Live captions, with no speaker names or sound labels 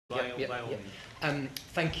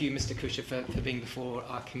Thank you, Mr. Coucher, for being before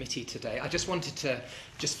our committee today. I just wanted to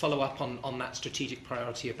follow up on that strategic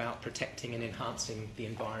priority about protecting and enhancing the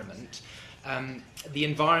environment. The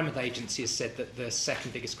Environment Agency has said that the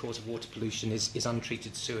second biggest cause of water pollution is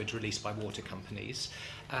untreated sewage released by water companies.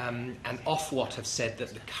 And Ofwat have said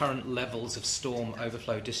that the current levels of storm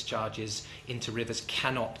overflow discharges into rivers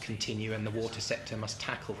cannot continue and the water sector must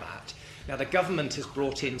tackle that. Now, the government has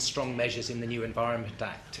brought in strong measures in the new Environment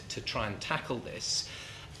Act to try and tackle this.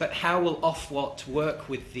 But how will Ofwat work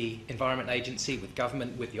with the Environment Agency, with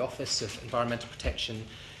government, with the Office of Environmental Protection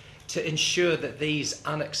to ensure that these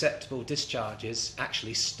unacceptable discharges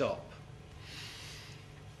actually stop?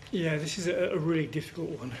 Yeah, this is a really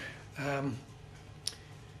difficult one.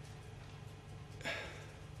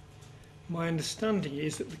 My understanding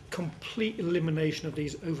is that the complete elimination of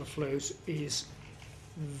these overflows is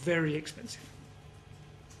very expensive,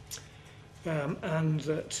 and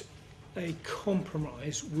that a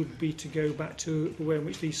compromise would be to go back to the way in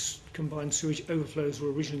which these combined sewage overflows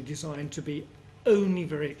were originally designed to be only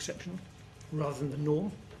very exceptional rather than the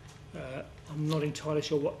norm. I'm not entirely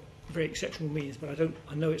sure what very exceptional means, but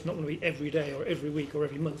I know it's not going to be every day or every week or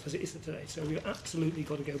every month as it is today. So we've absolutely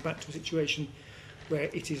got to go back to a situation where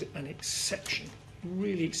it is an exception,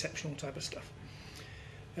 really exceptional type of stuff.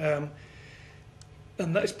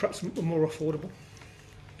 And that is perhaps more affordable.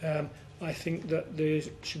 I think that there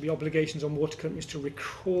should be obligations on water companies to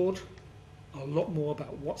record a lot more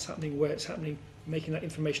about what's happening, where it's happening, making that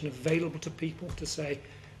information available to people to say,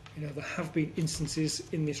 you know, there have been instances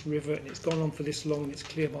in this river and it's gone on for this long and it's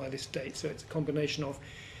clear by this date. So it's a combination of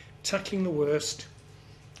tackling the worst,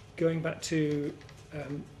 going back to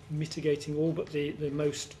mitigating all but the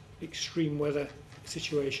most extreme weather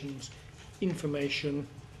situations, information,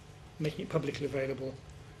 making it publicly available,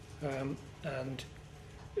 and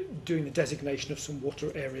doing the designation of some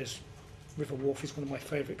water areas. River Wharf is one of my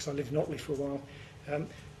favourites because I lived in Otley for a while.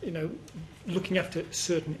 You know, looking after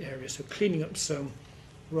certain areas, so cleaning up some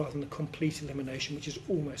rather than the complete elimination, which is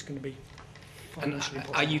almost going to be financially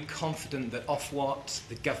impossible. Are you confident that Ofwat,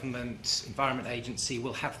 the government, Environment Agency,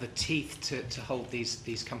 will have the teeth to hold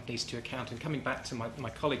these companies to account? And coming back to my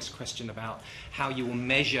colleague's question about how you will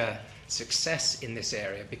measure success in this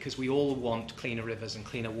area, because we all want cleaner rivers and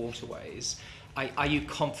cleaner waterways, are you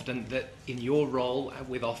confident that in your role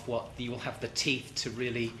with Ofwat you will have the teeth to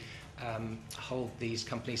really hold these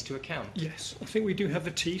companies to account? Yes, I think we do have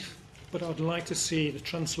the teeth, but I'd like to see the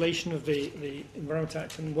translation of the Environment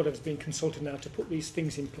Act and whatever's being consulted now to put these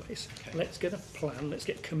things in place. Okay. Let's get a plan, let's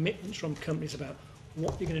get commitments from companies about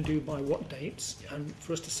what you're going to do by what dates, and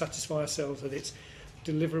for us to satisfy ourselves that it's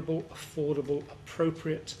deliverable, affordable,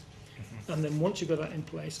 appropriate. And then once you've got that in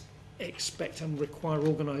place, expect and require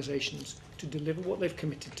organisations to deliver what they've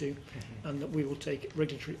committed to, and that we will take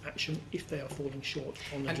regulatory action if they are falling short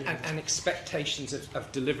on the and expectations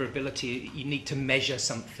of deliverability. You need to measure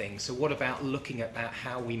something. So what about looking at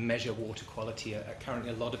how we measure water quality?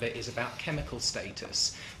 Currently a lot of it is about chemical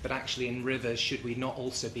status, but actually in rivers should we not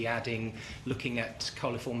also be looking at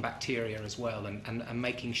coliform bacteria as well, and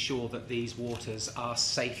making sure that these waters are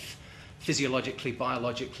safe physiologically,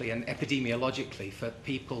 biologically and epidemiologically for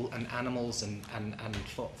people and animals and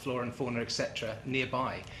flora and fauna, etc.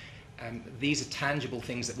 nearby. These are tangible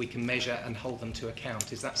things that we can measure and hold them to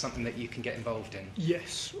account. Is that something that you can get involved in?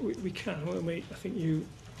 Yes, we can. I think you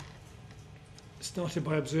started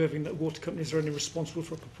by observing that water companies are only responsible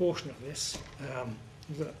for a proportion of this.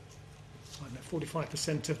 That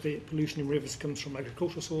 45% of the pollution in rivers comes from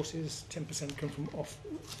agricultural sources, 10% come from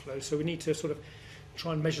off-flow. So we need to sort of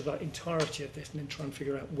try and measure that entirety of this and then try and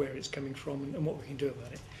figure out where it's coming from and what we can do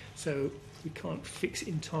about it. So we can't fix it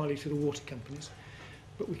entirely to the water companies,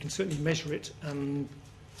 but we can certainly measure it and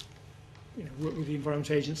work with the Environment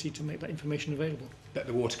Agency to make that information available. But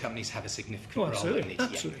the water companies have a significant role. Absolutely.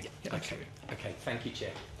 Absolutely. Yeah. Okay, thank you,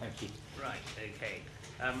 Chair. Thank you. Right, okay.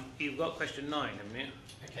 You've got question 9, haven't you?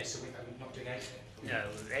 Okay, so we're not doing 8. No,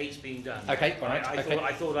 8's been done. Okay, all right.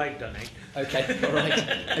 I thought I'd done 8. Okay, all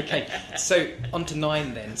right. Okay, so on to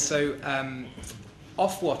 9 then. So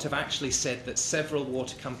Ofwat have actually said that several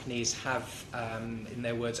water companies have, in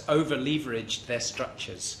their words, over-leveraged their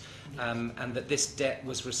structures, and that this debt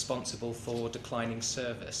was responsible for declining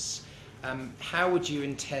service. How would you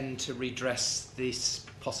intend to redress this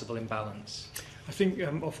possible imbalance? I think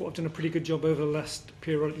Ofwat have done a pretty good job over the last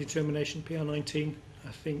periodic determination, PR19.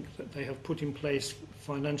 I think that they have put in place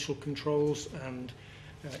financial controls and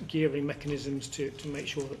gearing mechanisms to make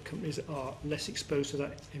sure that companies are less exposed to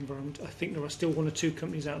that environment. I think there are still 1 or 2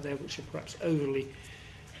 companies out there which are perhaps overly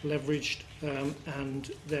leveraged,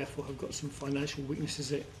 and therefore have got some financial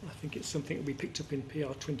weaknesses. I think it's something that we picked up in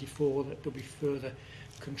PR24, that there'll be further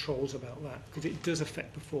controls about that, because it does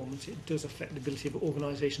affect performance, it does affect the ability of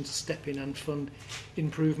organisations to step in and fund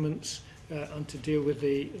improvements and to deal with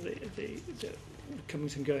the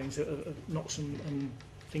comings and goings of knocks and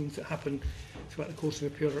things that happen throughout the course of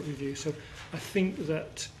a periodic review. So I think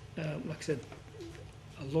that, like I said,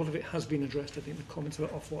 a lot of it has been addressed. I think the comments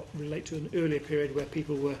about Ofwat relate to an earlier period where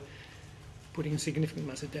people were putting in significant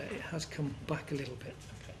amounts of debt. It has come back a little bit.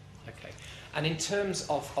 Okay. And in terms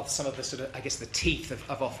of some of the sort of, I guess, the teeth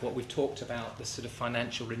of Ofwat, we've talked about the sort of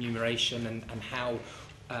financial remuneration and how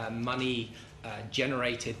money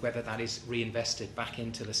generated, whether that is reinvested back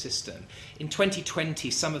into the system. In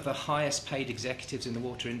 2020, some of the highest paid executives in the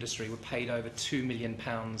water industry were paid over £2 million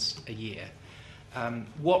a year.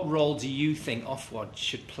 What role do you think Ofwat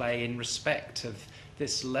should play in respect of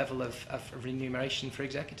this level of remuneration for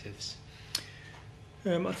executives?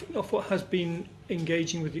 I think Ofwat has been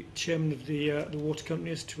engaging with the chairman of the water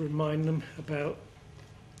companies to remind them about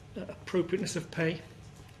appropriateness of pay,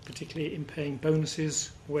 particularly in paying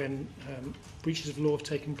bonuses when breaches of law have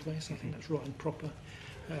taken place. I think that's right and proper.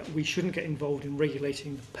 We shouldn't get involved in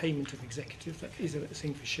regulating the payment of executives. That is a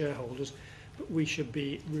thing for shareholders. But we should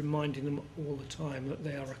be reminding them all the time that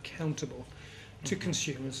they are accountable to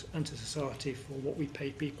consumers and to society for what we pay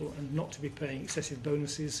people, and not to be paying excessive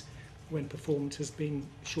bonuses when performance has been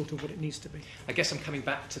short of what it needs to be. I guess I'm coming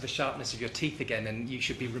back to the sharpness of your teeth again, and you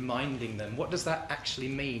should be reminding them. What does that actually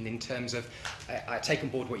mean in terms of, I take on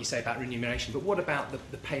board what you say about remuneration, but what about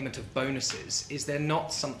the payment of bonuses? Is there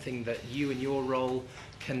not something that you in your role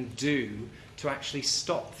can do to actually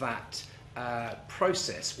stop that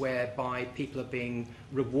process whereby people are being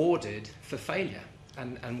rewarded for failure?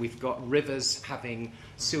 And we've got rivers having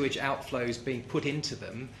sewage outflows being put into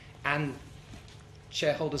them, and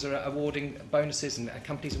shareholders are awarding bonuses and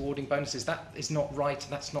companies awarding bonuses. That is not right.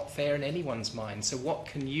 That's not fair in anyone's mind. So what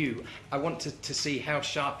can you... I want to see how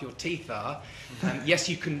sharp your teeth are. Yes,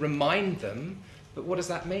 you can remind them, but what does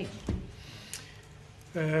that mean?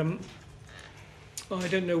 I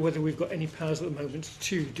don't know whether we've got any powers at the moment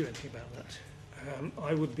to do anything about that.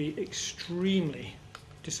 I would be extremely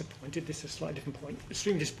disappointed, this is a slightly different point,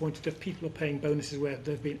 extremely disappointed if people are paying bonuses where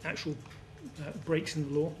there have been actual breaks in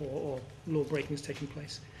the law or law breakings taking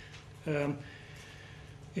place.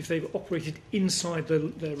 If they've operated inside the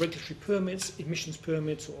regulatory permits, emissions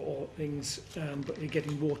permits or things, but they're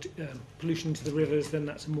getting water, pollution into the rivers, then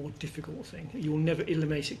that's a more difficult thing. You'll never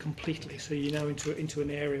eliminate it completely, so you're now into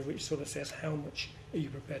an area which sort of says how much are you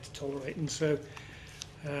prepared to tolerate. And so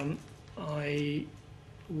I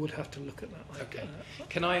would have to look at that. Okay.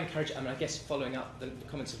 Can I encourage, I guess following up the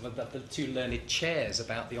comments of the two learned chairs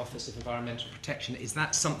about the Office of Environmental Protection, is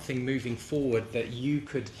that something moving forward that you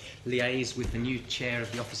could liaise with the new chair of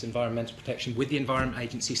the Office of Environmental Protection, with the Environment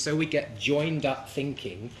Agency, so we get joined up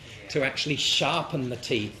thinking to actually sharpen the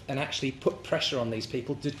teeth and actually put pressure on these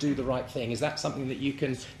people to do the right thing? Is that something that you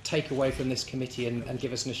can take away from this committee and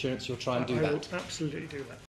give us an assurance you'll try and do that? I will absolutely do that.